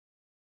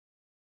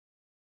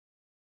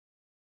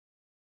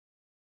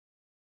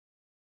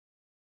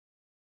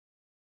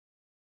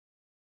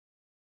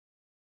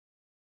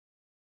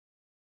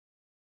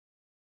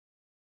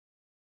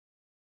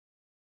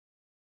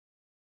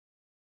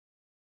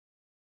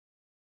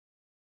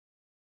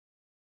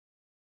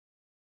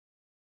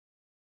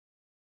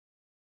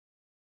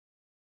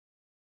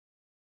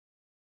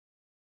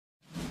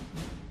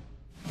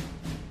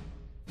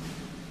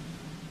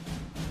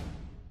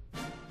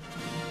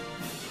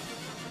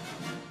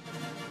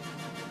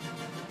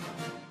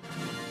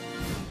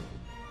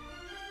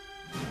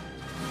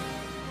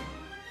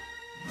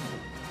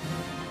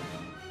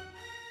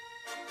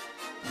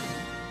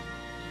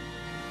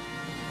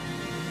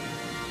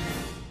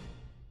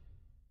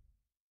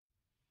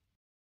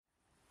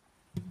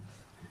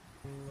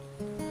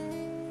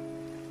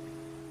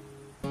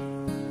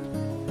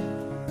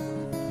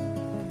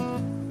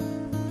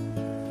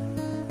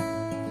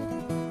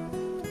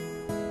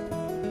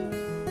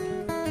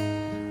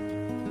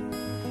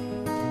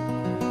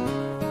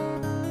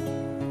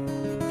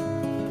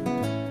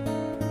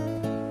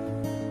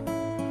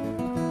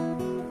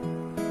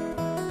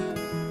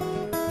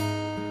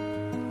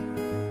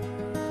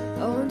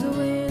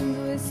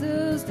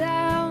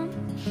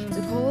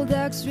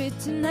dark street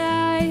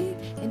tonight,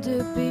 and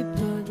the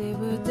people they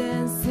were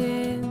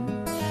dancing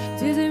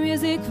to the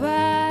music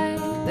vibe.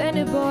 And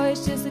the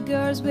boys chase the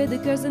girls with the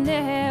curls in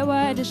their hair,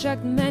 while the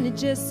shocked men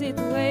just sit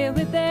way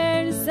over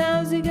there. The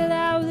sounds they get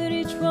louder,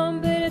 each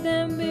one better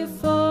than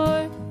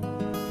before.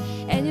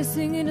 And you're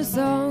singing a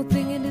song,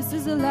 thinking this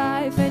is a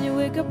life. And you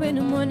wake up in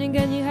the morning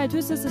and you had to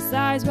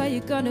exercise. Where you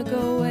gonna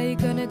go? Where you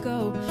gonna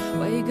go?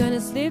 Where you gonna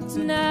sleep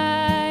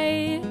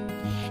tonight?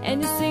 And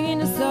you're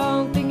singing a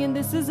song, thinking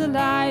this is a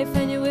life.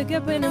 And you wake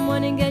up in the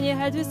morning and you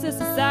had to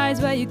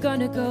exercise. Where you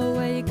gonna go?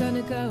 Where you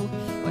gonna go?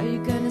 Where you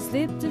gonna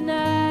sleep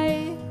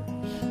tonight?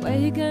 Where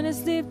you gonna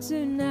sleep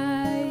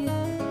tonight?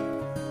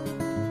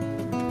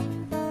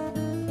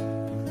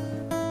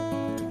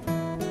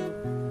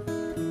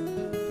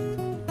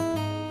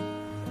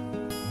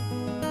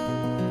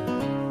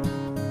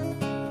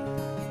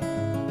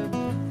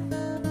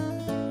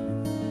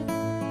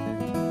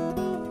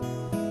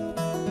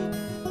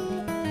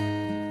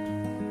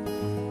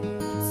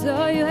 So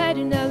you're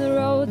heading down the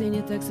road in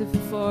your taxi for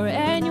 4,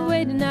 and you're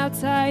waiting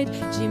outside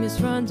Jimmy's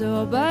front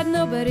door, but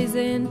nobody's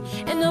in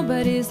and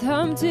nobody's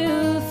home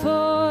till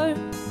 4.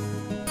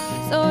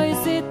 So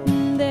you're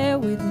sitting there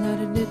with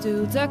nothing to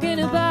do, talking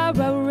about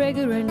our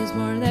regular and it's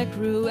more like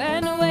crew.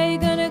 And where you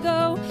gonna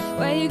go?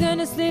 Where you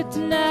gonna sleep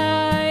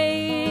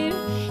tonight?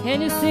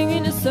 And you're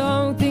singing a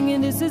song, thinking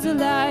this is a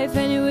life.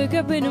 And you wake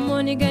up in the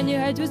morning and your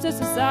heart just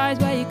exercise.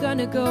 Where you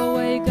gonna go?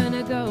 Where you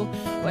gonna go?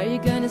 Where you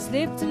gonna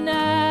sleep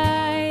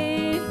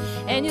tonight?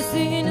 And you're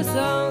singing a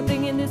song,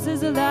 thinking this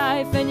is a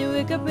life. And you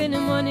wake up in the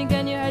morning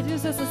and your heart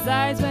just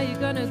exercise. Where you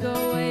gonna go?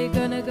 Where you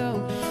gonna go?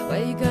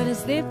 Where you gonna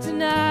sleep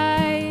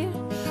tonight?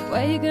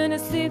 Where you gonna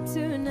sleep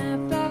tonight?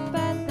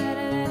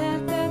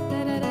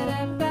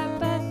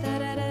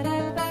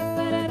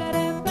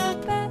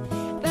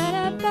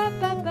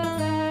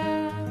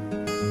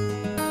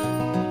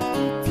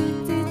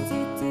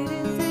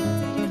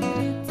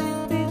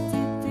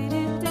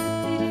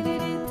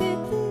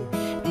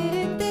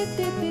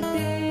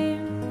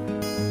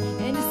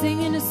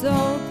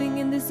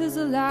 This is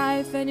a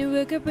life. And you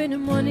wake up in the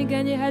morning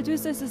and you had to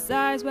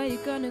exercise. Where you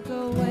gonna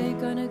go? Where you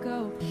gonna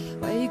go?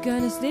 Where you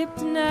gonna sleep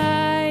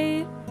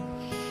tonight?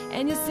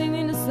 And you're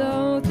singing a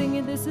song,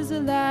 thinking this is a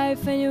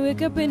life. And you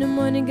wake up in the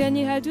morning and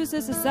you had to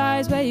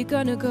exercise. Where you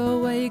gonna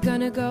go? Where you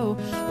gonna go?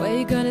 Where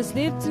you gonna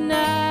sleep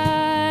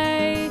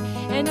tonight?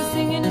 And you're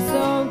singing a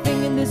song,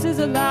 thinking this is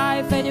a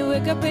life. And you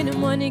wake up in the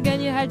morning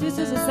and you had to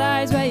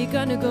exercise. Where you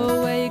gonna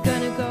go? Where you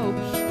gonna go?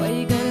 Where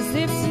you gonna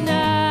sleep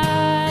tonight?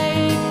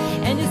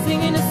 And you're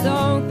singing a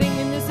song,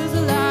 thinking this is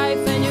a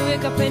life. And you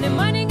wake up in the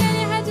morning and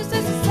you had to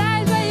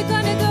exercise. Where you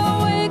gonna go?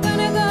 Where you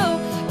gonna go?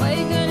 Where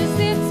you gonna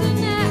sleep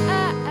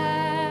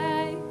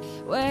tonight?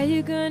 Where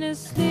you gonna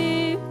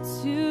sleep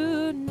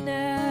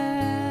tonight?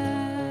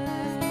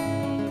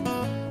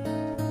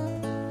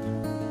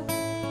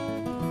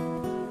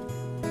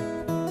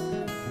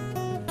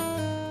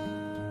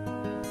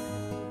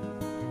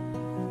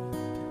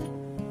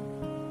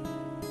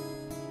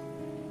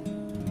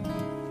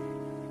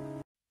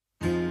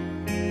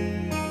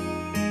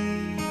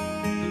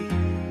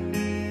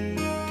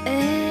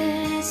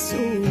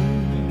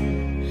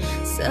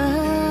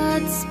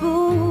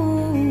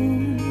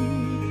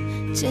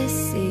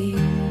 Jesse,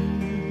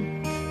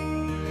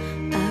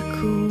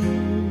 aku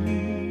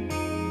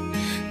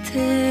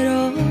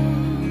terok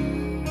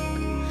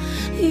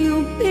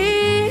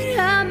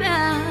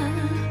iubirama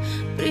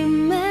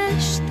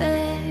primește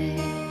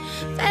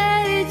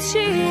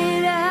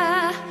fericirea.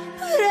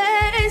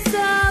 Vrei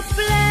să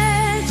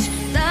pleci,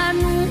 dar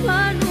nu mă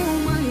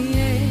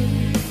iei,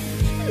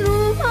 nu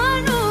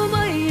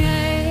mă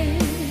iei,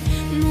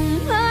 nu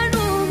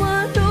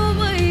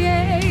mă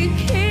iei.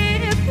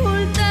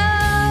 Chipul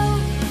tău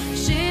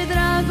și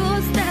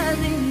dragostea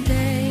din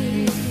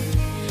tei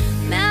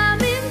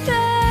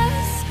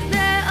mi-amintesc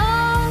de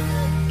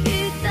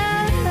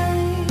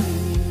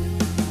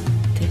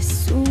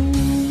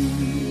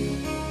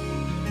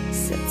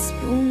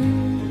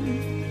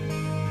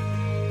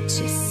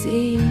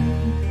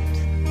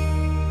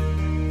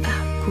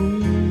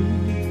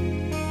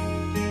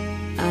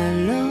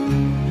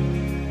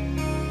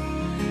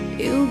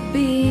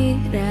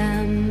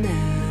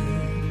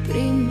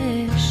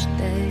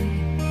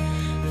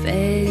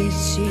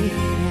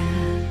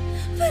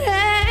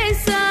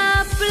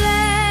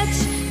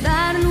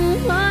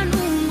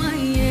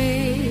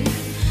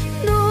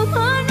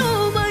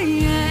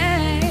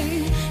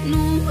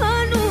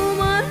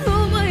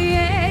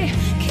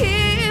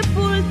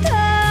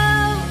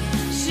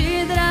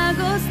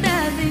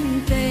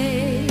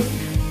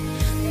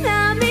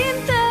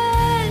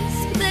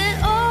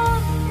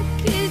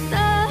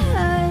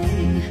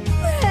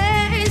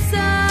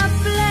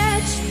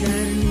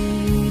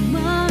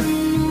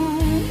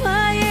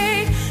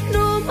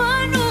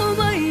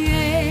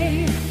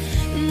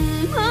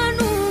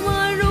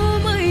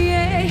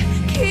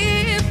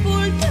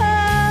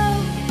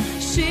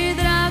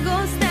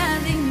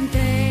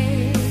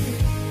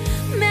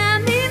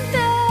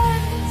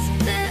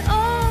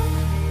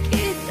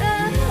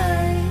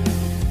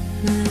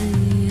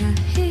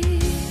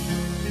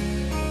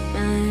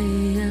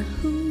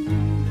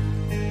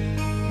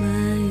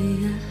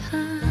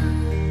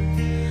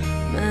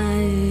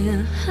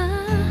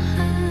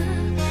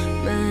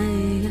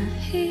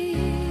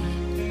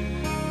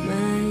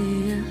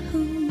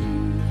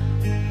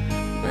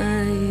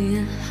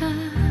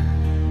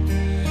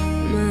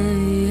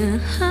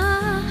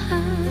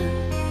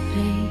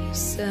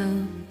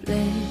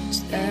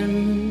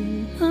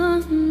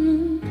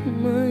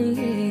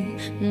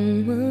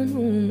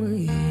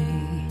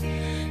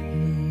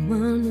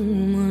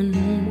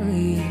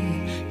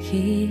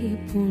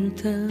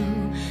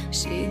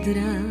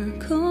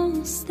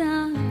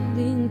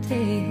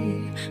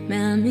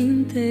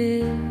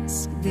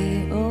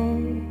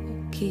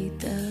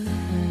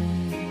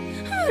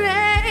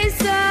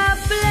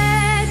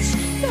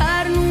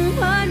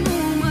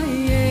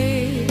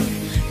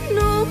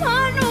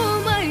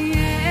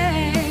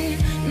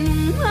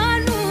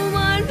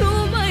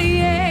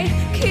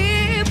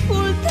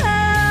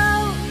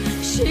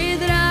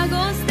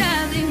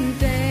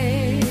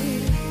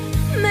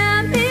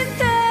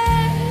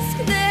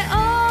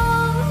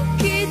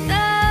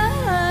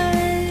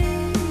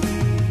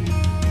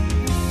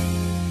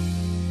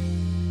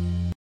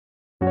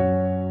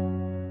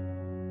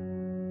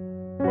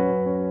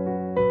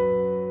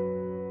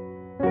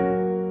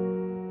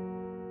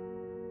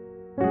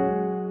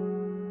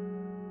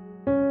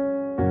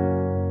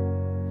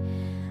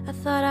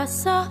I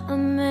saw a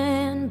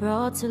man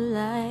brought to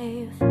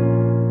life.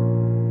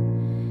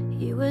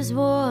 He was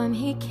warm,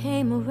 he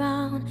came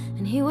around,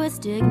 and he was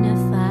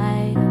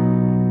dignified.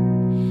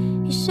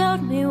 He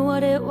showed me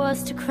what it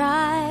was to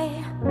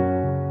cry.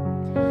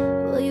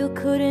 Well, you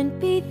couldn't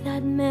be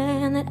that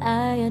man that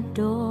I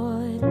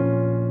adored.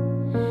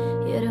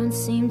 You don't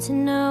seem to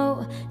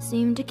know,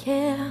 seem to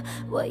care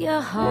what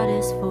your heart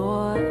is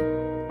for.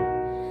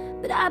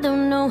 But I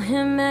don't know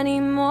him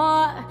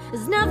anymore.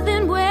 There's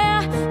nothing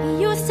where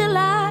he used to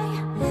lie.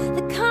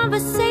 The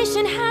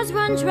conversation has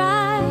run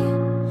dry.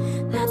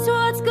 That's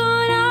what's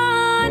going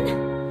on.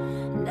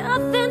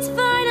 Nothing's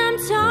fine, I'm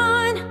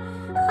torn.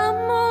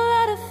 I'm all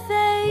out of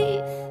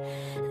faith.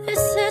 This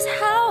is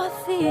how I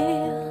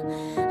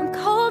feel. I'm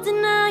cold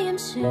and I am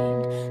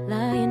shamed,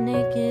 lying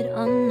naked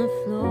on the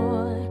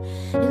floor.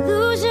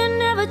 Illusion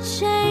never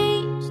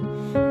changed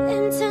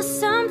into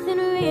something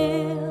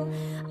real.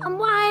 I'm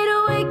wide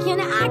awake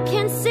and I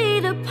can see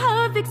the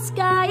perfect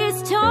sky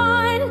is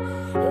torn.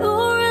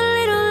 You're a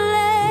little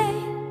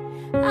late,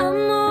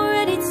 I'm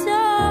already torn.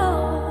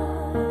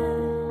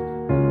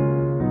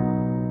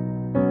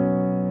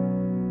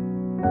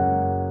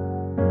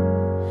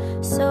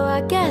 So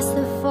I guess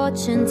the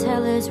fortune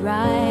teller's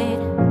right.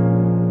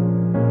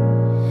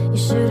 You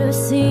should have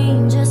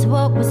seen just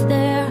what was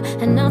there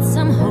and not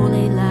some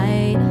holy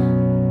light.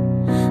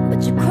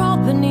 But you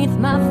crawled beneath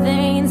my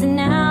veins and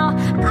now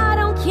I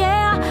don't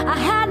care. I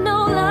had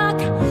no luck,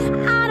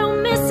 I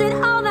don't miss it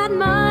all that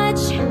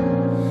much.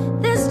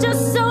 There's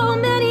just so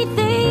many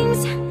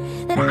things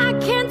that I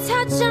can't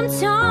touch, I'm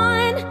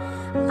torn.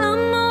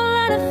 I'm all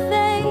out of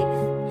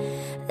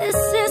faith. This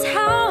is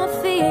how I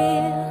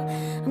feel.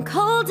 I'm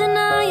cold and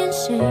I am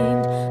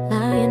shamed,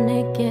 lying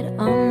naked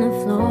on the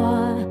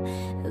floor.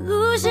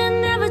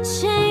 Illusion never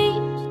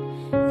changed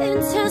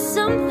into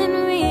something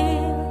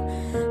real.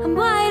 I'm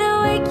wide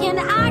awake and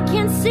I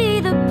can see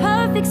the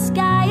perfect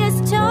sky is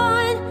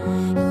torn.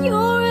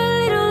 You're a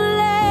little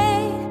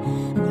late,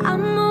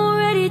 I'm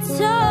already torn.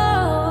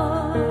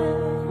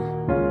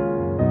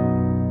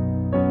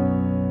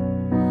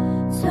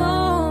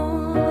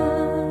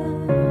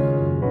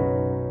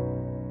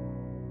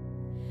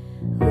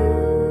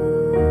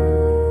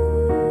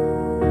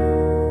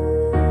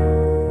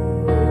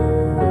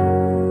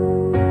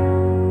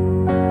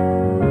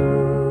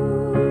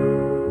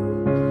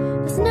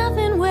 There's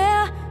nothing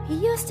where you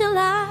used to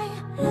lie.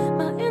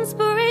 My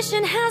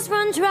inspiration has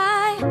run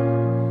dry.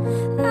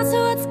 That's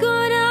what's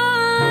going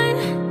on.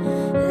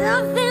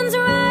 Nothing's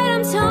right,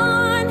 I'm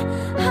torn.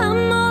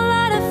 I'm all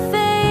out of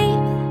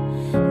faith.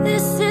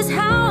 This is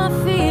how I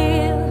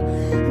feel.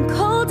 I'm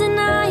cold and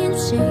I am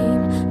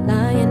shamed,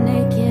 lying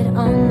naked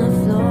on the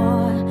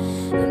floor.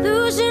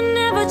 Illusion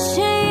never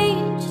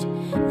changed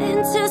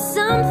into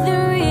something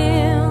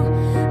real.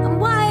 I'm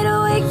wide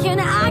awake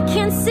and I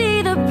can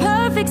see the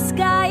perfect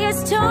sky is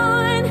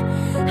torn.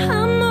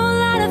 I'm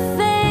all out of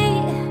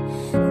faith.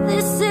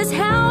 This is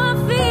how I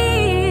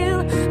feel.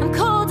 I'm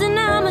cold and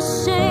I'm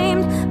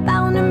ashamed,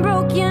 bound and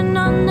broken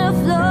on the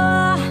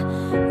floor.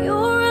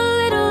 You're a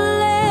little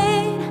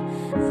late,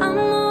 I'm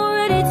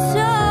already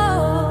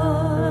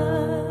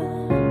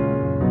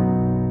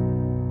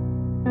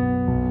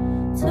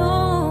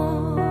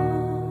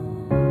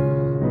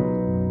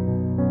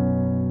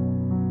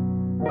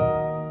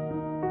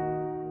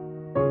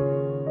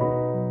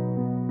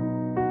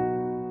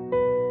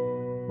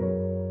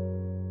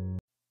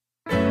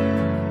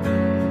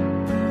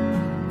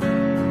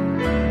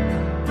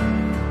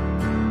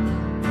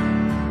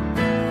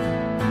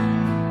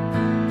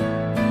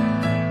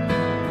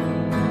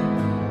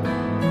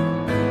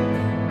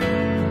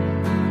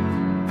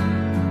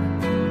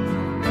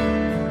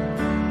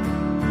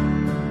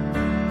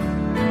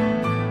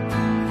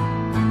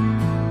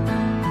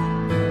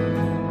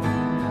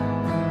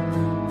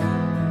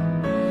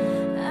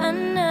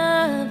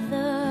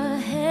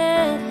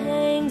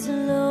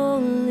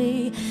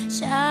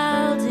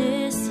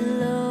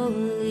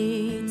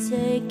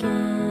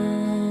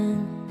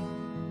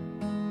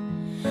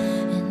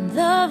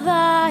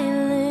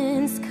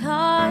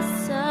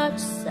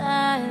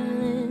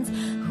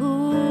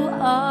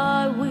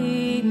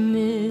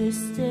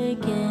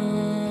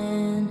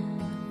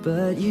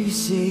But you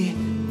see,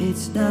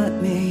 it's not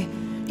me,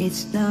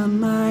 it's not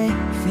my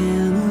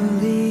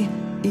family.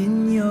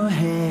 In your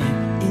head,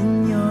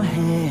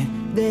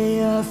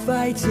 they are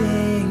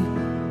fighting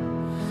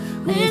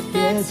with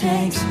their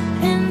tanks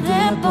and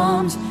their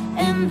bombs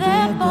and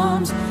their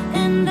bombs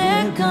and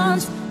their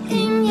guns.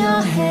 In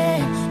your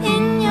head,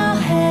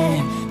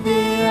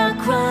 they are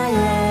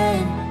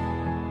crying.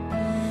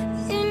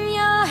 In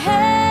your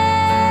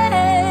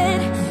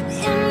head,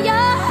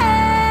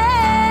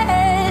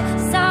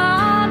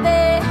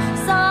 zombie,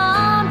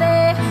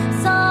 zombie,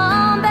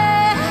 zombie.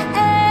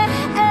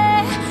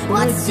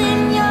 What's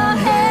in your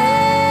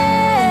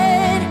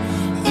head?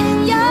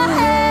 In your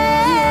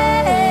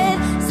head,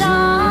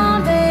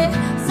 zombie,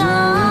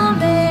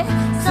 zombie,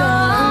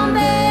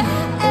 zombie.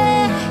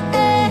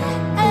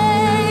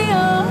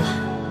 Oh.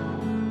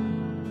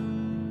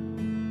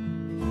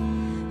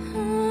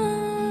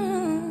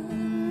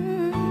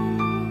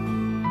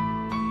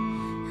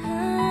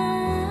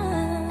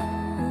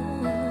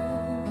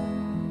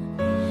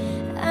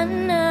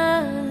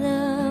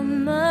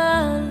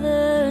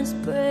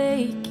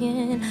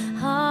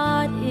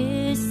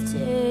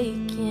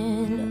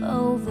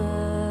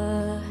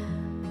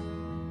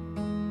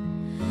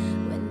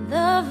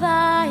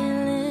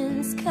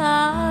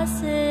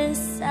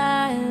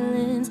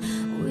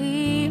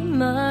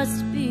 must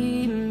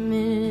be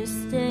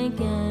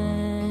mistaken.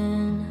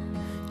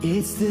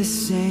 It's the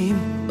same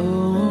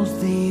old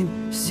theme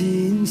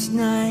since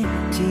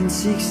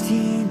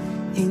 1916.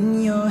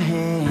 In your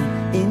head,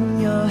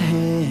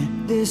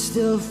 they're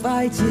still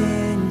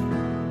fighting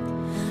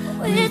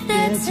with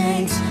their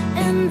tanks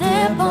and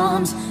their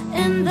bombs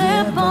and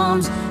their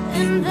bombs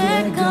and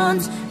their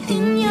guns.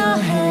 In your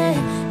head,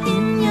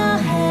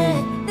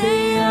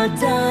 they are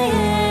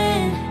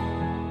dying.